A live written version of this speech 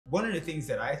one of the things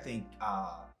that I think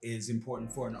is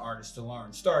important for an artist to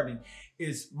learn starting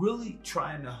is really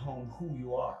trying to hone who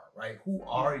you are, right? Who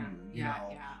are you? You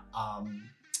know,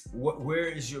 where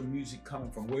is your music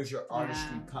coming from? Where's your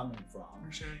artistry coming from?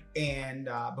 For sure. And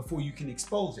before you can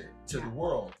expose it to the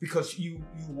world, because you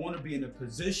want to be in a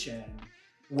position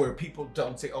where people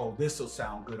don't say, oh, this will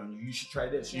sound good on you. You should try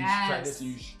this. You should try this. And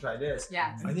you should try this.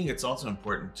 Yes. I think it's also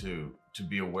important to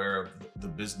be aware of the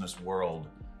business world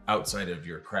outside of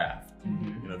your craft.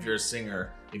 You know, if you're a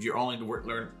singer, if you're only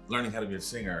learning how to be a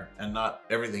singer and not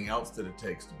everything else that it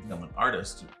takes to become an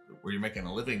artist, where you're making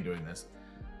a living doing this,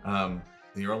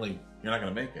 you're not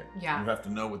going to make it. You have to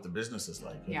know what the business is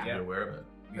like. You have to be aware of it.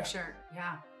 For sure.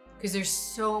 Yeah. Because there's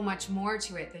so much more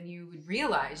to it than you would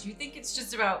realize. You think it's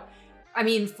just about, I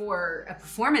mean, for a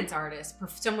performance artist,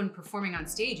 someone performing on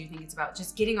stage, you think it's about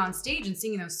just getting on stage and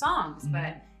singing those songs,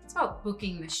 but it's about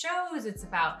booking the shows. It's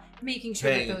about making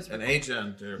sure paying that those an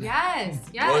agent, or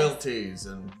royalties,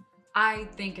 and I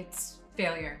think it's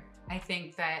failure. I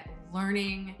think that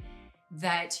learning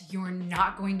that you're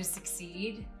not going to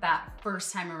succeed that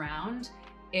first time around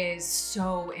is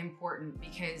so important,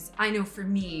 because I know for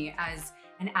me as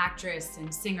an actress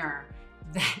and singer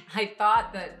that I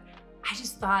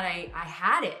just thought I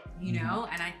had it, you know,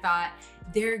 and I thought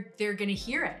they're gonna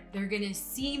hear it. They're gonna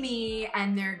see me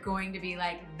and they're going to be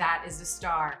like, that is a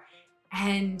star.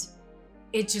 And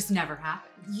it just never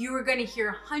happened. You are gonna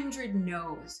hear 100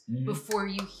 no's before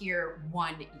you hear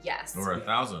one yes. Or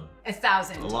 1,000.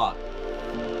 1,000. A lot.